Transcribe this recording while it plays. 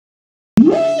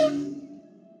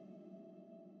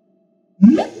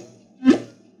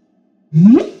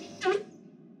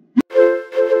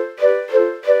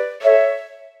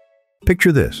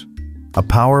Picture this: a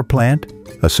power plant,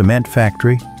 a cement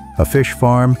factory, a fish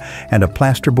farm, and a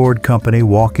plasterboard company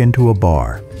walk into a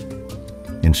bar.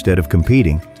 Instead of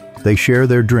competing, they share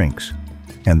their drinks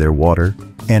and their water,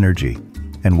 energy,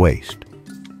 and waste.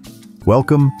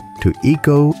 Welcome to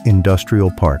Eco-Industrial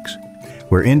Parks,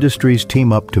 where industries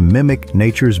team up to mimic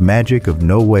nature's magic of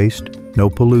no waste, no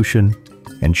pollution,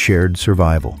 and shared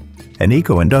survival. An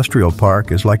eco-industrial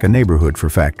park is like a neighborhood for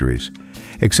factories,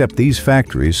 except these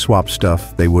factories swap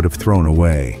stuff they would have thrown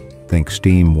away. Think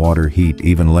steam, water, heat,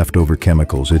 even leftover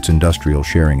chemicals. It's industrial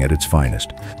sharing at its finest.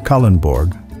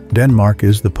 Kalundborg, Denmark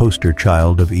is the poster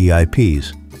child of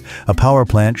EIPs. A power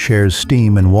plant shares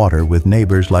steam and water with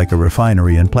neighbors like a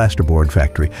refinery and plasterboard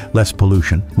factory. Less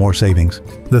pollution, more savings.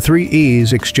 The 3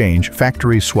 E's exchange: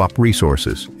 factories swap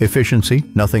resources. Efficiency,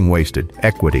 nothing wasted.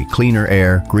 Equity, cleaner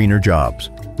air, greener jobs.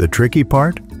 The tricky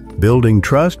part? Building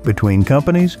trust between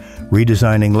companies,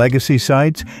 redesigning legacy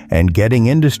sites, and getting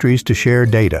industries to share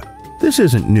data. This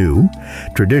isn't new.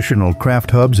 Traditional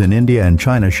craft hubs in India and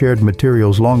China shared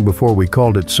materials long before we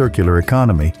called it circular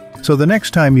economy. So the next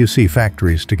time you see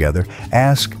factories together,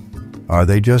 ask, are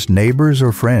they just neighbors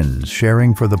or friends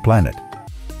sharing for the planet?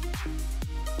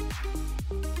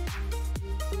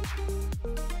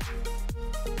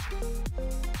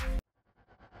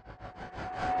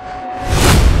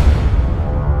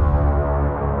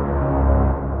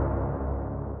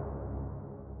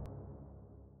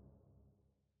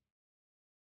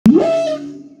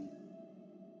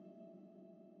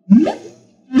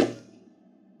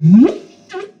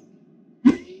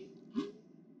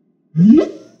 Mm-hmm.